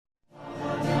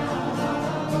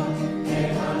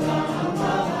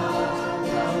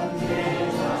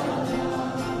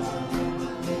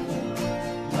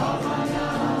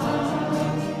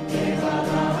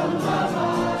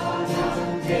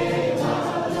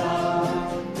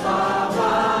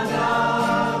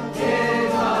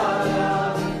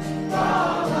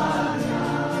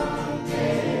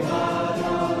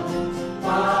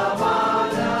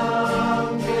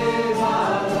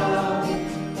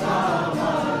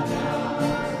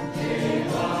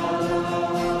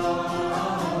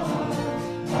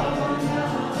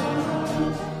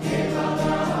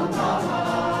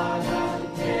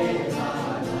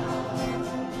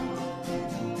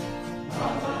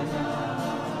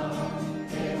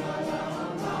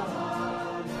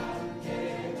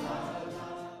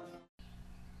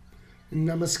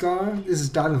Namaskar, this is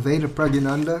Dada Veda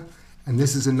Pragyananda, and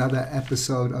this is another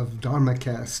episode of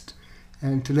DharmaCast.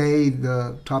 And today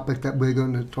the topic that we're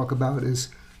going to talk about is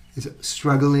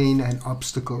struggling and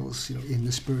obstacles in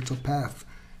the spiritual path.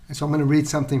 And so I'm going to read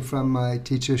something from my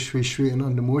teacher, Sri Sri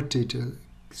Anandamurti, to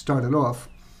start it off.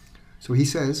 So he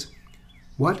says,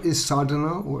 what is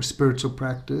sadhana or spiritual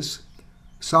practice?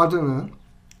 Sadhana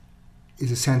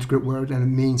is a Sanskrit word and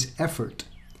it means effort.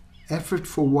 Effort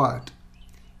for what?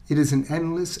 It is an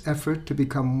endless effort to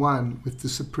become one with the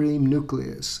supreme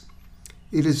nucleus.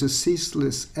 It is a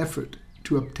ceaseless effort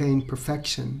to obtain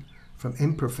perfection from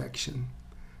imperfection.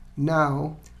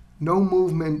 Now, no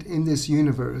movement in this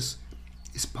universe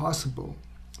is possible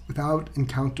without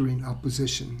encountering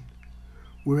opposition.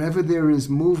 Wherever there is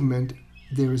movement,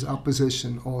 there is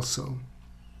opposition also.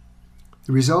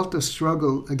 The result of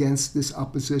struggle against this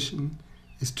opposition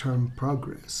is termed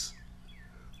progress.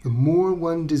 The more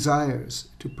one desires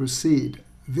to proceed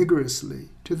vigorously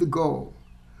to the goal,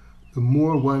 the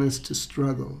more one is to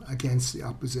struggle against the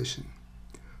opposition.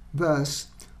 Thus,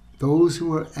 those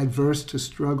who are adverse to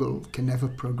struggle can never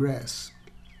progress.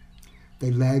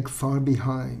 They lag far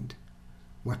behind,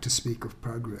 what to speak of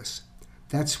progress.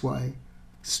 That's why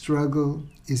struggle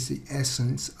is the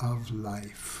essence of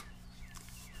life.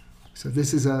 So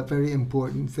this is a very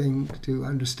important thing to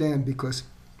understand, because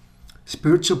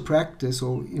spiritual practice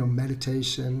or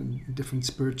meditation, different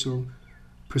spiritual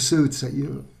pursuits that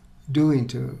you're doing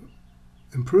to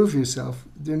improve yourself,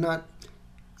 they're not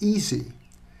easy.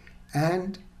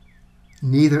 And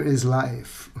neither is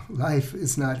life. Life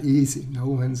is not easy. No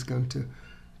one's going to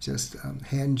just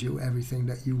hand you everything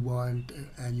that you want,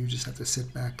 and you just have to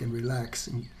sit back and relax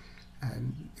and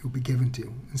it will be given to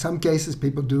you. In some cases,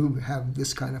 people do have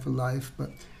this kind of a life,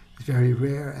 but it's very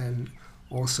rare, and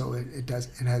also it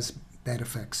has bad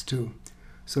effects too.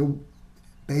 So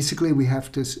basically, we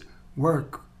have to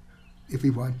work if we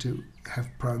want to have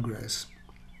progress.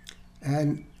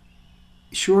 And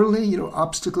surely,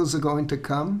 obstacles are going to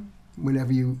come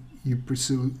whenever you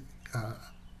pursue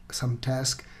some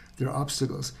task. There are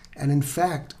obstacles. And in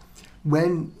fact,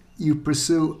 when you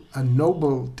pursue a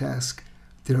noble task,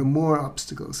 there are more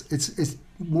obstacles. It's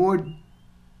more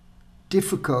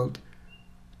difficult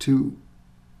to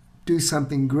do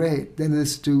something great than it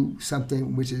is to do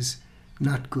something which is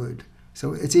not good.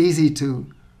 So it's easy to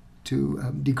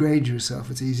degrade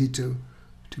yourself. It's easy to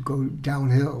go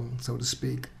downhill, so to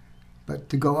speak. But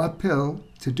to go uphill,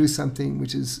 to do something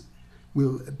which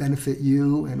will benefit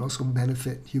you and also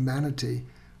benefit humanity,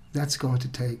 that's going to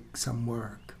take some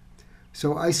work.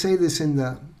 So I say this in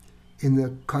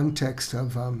the context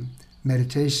of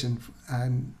meditation,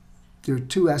 and there are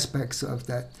two aspects of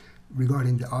that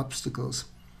regarding the obstacles.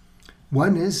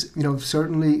 One is,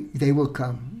 certainly they will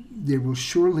come. They will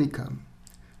surely come.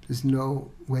 There's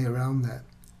no way around that.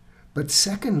 But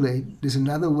secondly, there's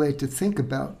another way to think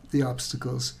about the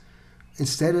obstacles.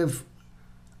 Instead of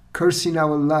cursing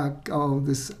our luck,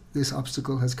 this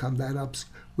obstacle has come,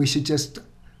 we should just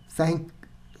thank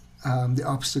the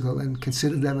obstacle and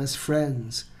consider them as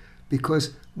friends.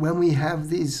 Because when we have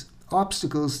these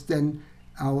obstacles, then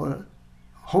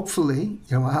hopefully,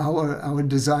 our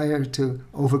desire to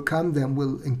overcome them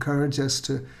will encourage us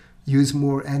to use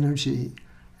more energy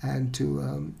and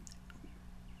to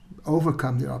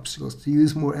overcome the obstacles, to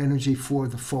use more energy for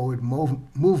the forward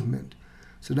movement.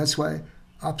 So that's why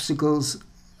obstacles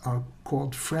are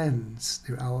called friends.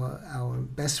 They're our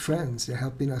best friends. They're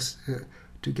helping us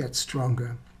to get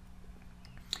stronger.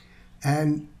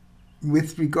 And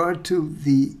with regard to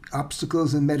the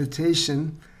obstacles in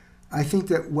meditation, I think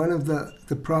that one of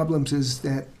the problems is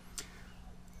that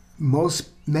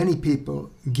many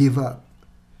people give up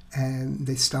and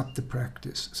they stop the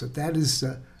practice. So that is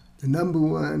the number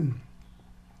one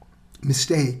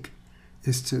mistake,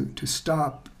 is to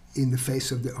stop in the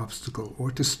face of the obstacle,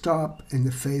 or to stop in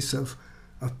the face of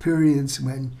periods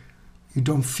when you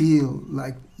don't feel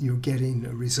like you're getting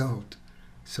a result.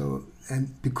 So,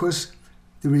 and because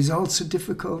the results are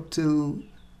difficult to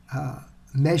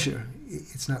measure.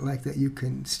 It's not like that you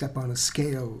can step on a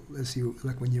scale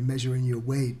like when you're measuring your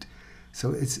weight.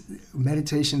 So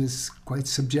meditation is quite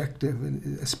subjective,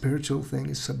 and a spiritual thing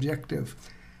is subjective,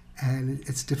 and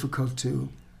it's difficult to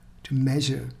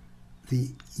measure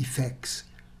the effects.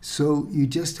 So you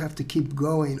just have to keep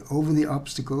going over the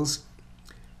obstacles.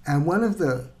 And one of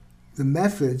the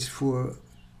methods for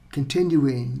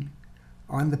continuing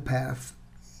on the path,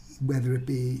 whether it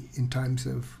be in times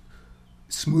of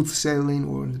smooth sailing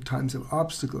or in the times of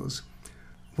obstacles,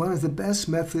 one of the best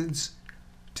methods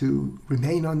to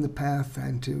remain on the path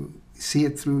and to see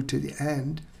it through to the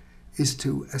end is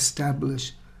to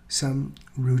establish some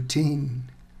routine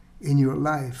in your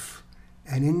life.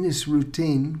 And in this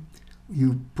routine,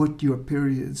 you put your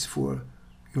periods for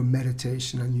your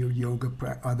meditation and your yoga,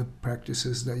 other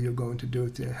practices that you're going to do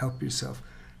to help yourself.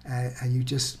 And you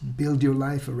just build your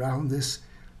life around this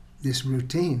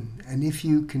routine. And if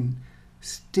you can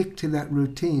stick to that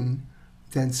routine,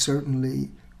 then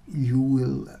certainly you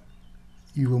will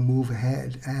move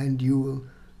ahead and you will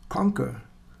conquer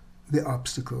the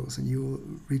obstacles, and you will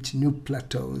reach new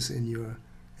plateaus in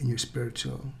your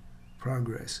spiritual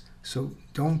progress. So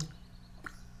don't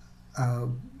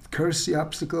curse the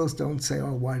obstacles. Don't say,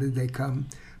 "Oh, why did they come?"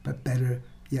 But better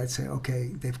yet, say,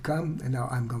 "Okay, they've come, and now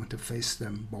I'm going to face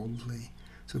them boldly."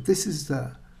 So this is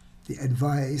the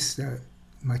advice that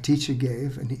my teacher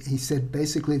gave, and he said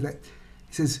basically that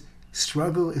he says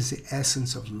struggle is the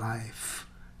essence of life.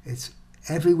 It's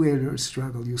everywhere there's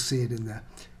struggle. You'll see it in the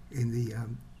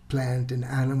plant and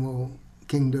animal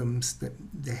kingdoms, that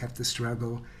they have to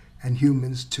struggle, and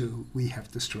humans too. We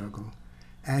have to struggle,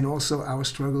 and also our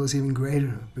struggle is even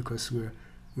greater because we're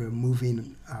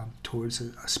moving towards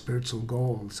a spiritual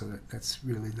goal. So that's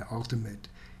really the ultimate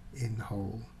in the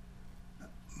whole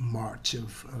march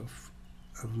of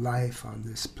life on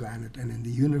this planet and in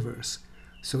the universe.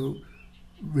 So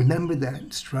remember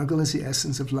that struggle is the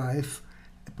essence of life,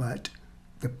 but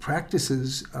the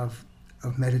practices of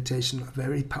meditation are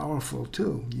very powerful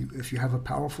too. If you have a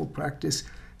powerful practice,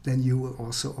 then you will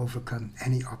also overcome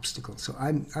any obstacle. So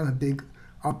I'm a big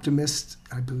optimist.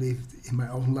 I believe in my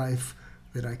own life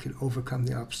that I can overcome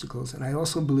the obstacles. And I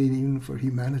also believe even for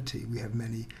humanity, we have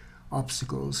many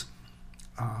obstacles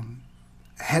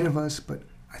ahead of us, but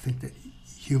I think that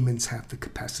humans have the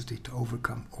capacity to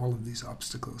overcome all of these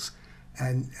obstacles.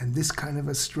 And this kind of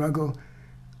a struggle,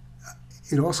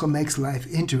 it also makes life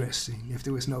interesting. If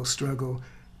there was no struggle,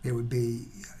 there would be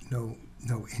no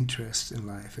interest in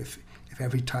life. If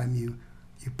every time you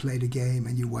played a game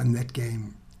and you won that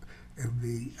game, it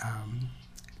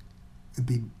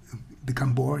would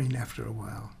become boring after a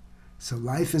while. So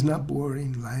life is not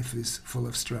boring. Life is full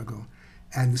of struggle.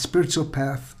 And the spiritual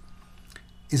path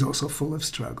is also full of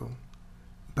struggle.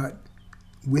 But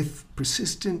with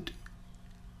persistent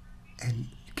and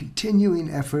continuing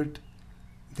effort,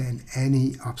 then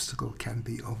any obstacle can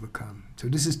be overcome. So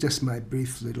this is just my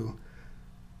brief little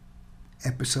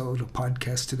episode or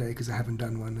podcast today, because I haven't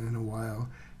done one in a while,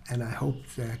 and I hope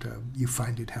that you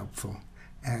find it helpful.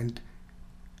 And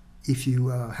if you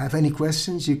have any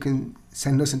questions, you can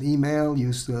send us an email,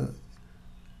 use the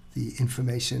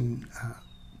information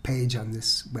page on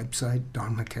this website,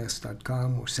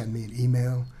 dharmacast.com, or send me an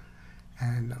email,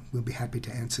 and we'll be happy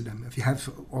to answer them. If you have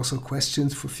also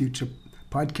questions for future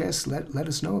podcasts, let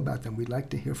us know about them. We'd like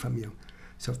to hear from you.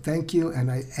 So thank you,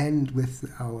 and I end with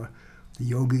the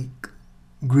yogic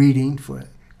greeting for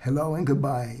hello and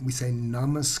goodbye. We say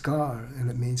namaskar, and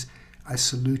it means I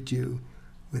salute you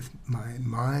with my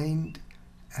mind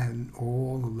and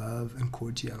all the love and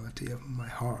cordiality of my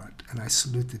heart, and I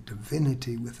salute the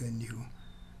divinity within you.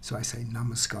 So I say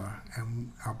namaskar,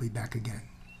 and I'll be back again.